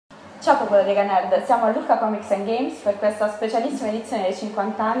Ciao popolo Lega Nerd, siamo a Lucca Comics and Games per questa specialissima edizione dei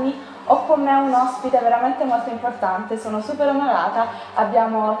 50 anni. Ho con me un ospite veramente molto importante, sono super onorata.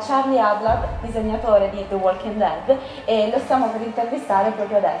 Abbiamo Charlie Adlard, disegnatore di The Walking Dead, e lo stiamo per intervistare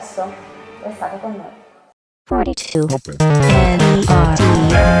proprio adesso. Restate con noi. 42.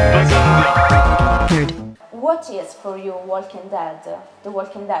 What is for you Walking Dead? The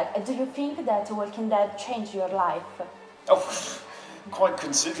Walking Dead? Do you think that The Walking Dead changed your life? Oh, quite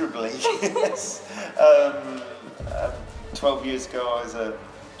considerably, yes. 12 years ago I was a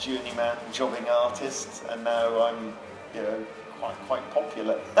journeyman jobbing artist, and now I'm, you know, quite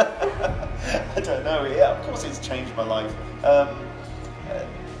popular. I don't know, yeah, of course it's changed my life.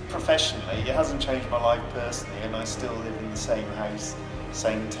 Professionally, it hasn't changed my life personally, and I still live in the same house,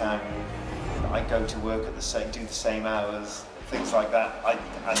 same town. I go to work at do the same hours, things like that,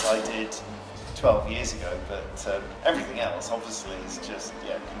 as I did 12 years ago, but everything else obviously is just,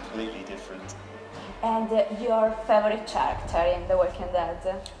 yeah, completely different. And your favorite character in The Walking Dead?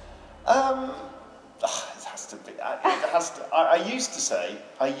 It has to be. I used to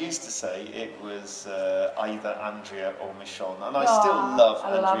say it was either Andrea or Michonne, and I still love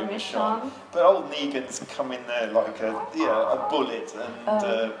Andrea Michonne. But old Negan's come in there like a bullet,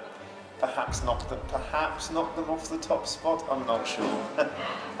 and perhaps knock them off the top spot. I'm not sure.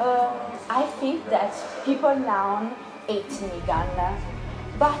 I think that people now hate Negan,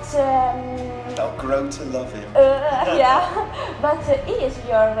 but they'll grow to love him. Yeah, but he is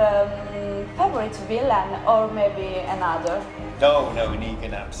your favorite villain, or maybe another? No,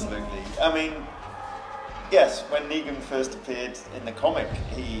 Negan, absolutely. I mean, yes, when Negan first appeared in the comic,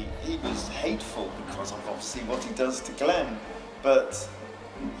 he was hateful because of obviously what he does to Glenn, but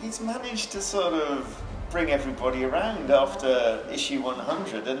he's managed to sort of bring everybody around after issue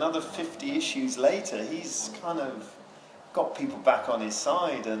 100. Another 50 issues later, he's kind of got people back on his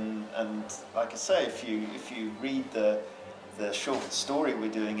side, and like I say, if you read the short story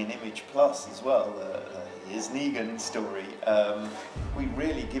we're doing in Image Plus as well, his Negan story, we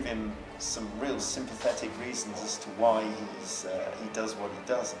really give him some real sympathetic reasons as to why he does what he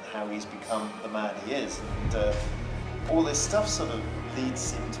does and how he's become the man he is, and all this stuff sort of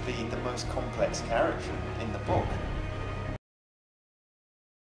leads him to be the most complex character in the book.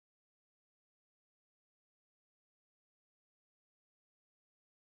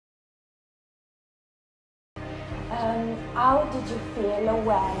 How did you feel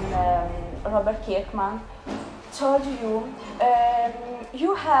when Robert Kirkman told you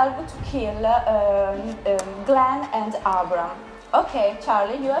you helped to kill Glenn and Abram? Okay,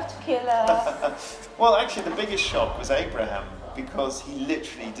 Charlie, you have to kill... Well, actually, the biggest shock was Abraham, because he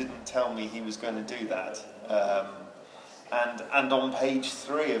literally didn't tell me he was going to do that. And on page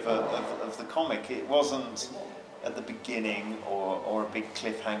 3 of the comic, it wasn't at the beginning or a big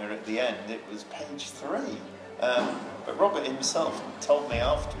cliffhanger at the end. It was page 3. But Robert himself told me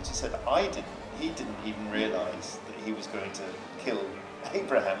afterwards. He said he didn't even realise that he was going to kill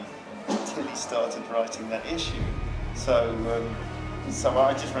Abraham until he started writing that issue. So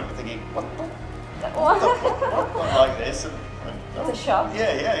I just remember thinking, what like this? It's a shock.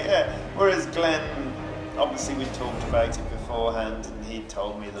 Yeah. Whereas Glenn, obviously we talked about it beforehand, and he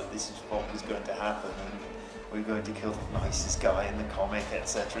told me that this is what was going to happen, and we were going to kill the nicest guy in the comic,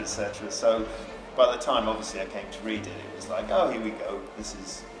 etc., etc. So by the time, obviously, I came to read it, it was like, oh, here we go. This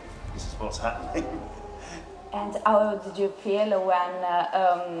is what's happening. And how did you feel when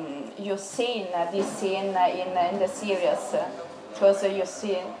you seen this scene in the series? Because you've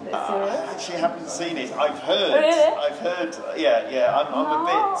seen the series? I actually haven't seen it. I've heard. Really? I've heard. Yeah. I'm a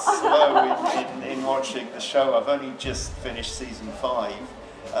bit slow in watching the show. I've only just finished season 5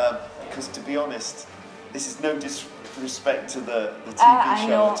 because, to be honest, this is no disrespect to the TV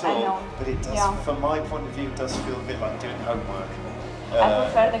show at all. But it does, from my point of view, it does feel a bit like doing homework. I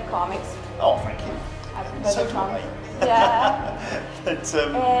prefer the comics. Oh, thank you. I prefer So the do I. comics. Yeah.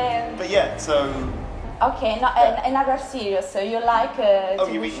 But yeah, so. Okay, another series. So you like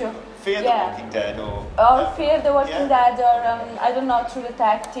you mean Fear the Walking Dead, or Fear the Walking Dead, or I don't know, True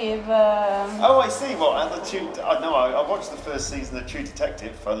Detective. Oh, I see. Well, I watched the first season of True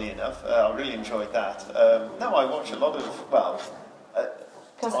Detective. Funnily enough, I really enjoyed that. I watch a lot of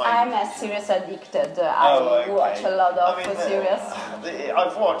because I'm a series addicted. I watch a lot of series.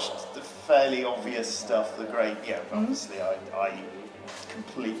 I've watched the fairly obvious stuff. The great, obviously, I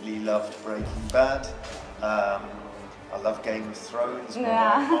completely loved Breaking Bad. I love Game of Thrones.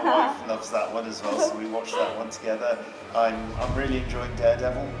 My wife loves that one as well, so we watched that one together. I'm really enjoying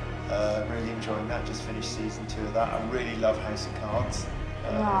Daredevil. Really enjoying that. Just finished season 2 of that. I really love House of Cards.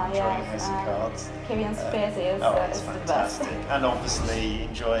 enjoying House of Cards. Kevin Spacey is, it's is fantastic. the best. And obviously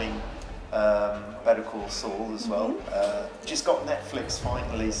enjoying Better Call Saul as well. Just got Netflix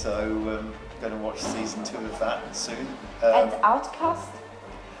finally, so going to watch season 2 of that soon. And Outcast?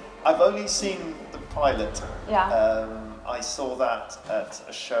 I've only seen the pilot. Yeah. I saw that at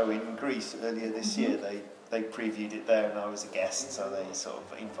a show in Greece earlier this year. They previewed it there, and I was a guest, so they sort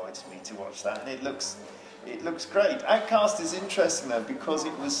of invited me to watch that, and it looks great. Outcast is interesting though because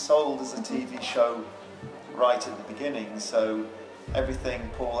it was sold as a TV show right at the beginning, so everything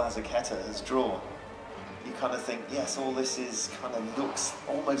Paul Azaceta has drawn, you kind of think, yes, all this is kind of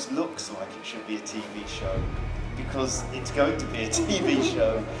almost looks like it should be a TV show because it's going to be a TV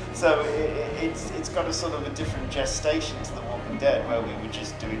show. So it's got a sort of a different gestation to The Walking Dead, where we were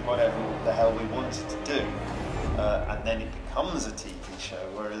just doing whatever the hell we wanted to do, and then it becomes a TV show,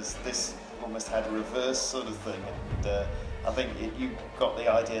 whereas this almost had a reverse sort of thing. And I think you got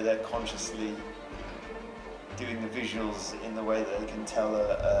the idea they're consciously doing the visuals in the way that they can tell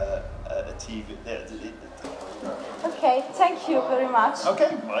a TV. Okay, thank you very much.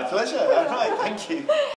 Okay, my pleasure. All right, thank you.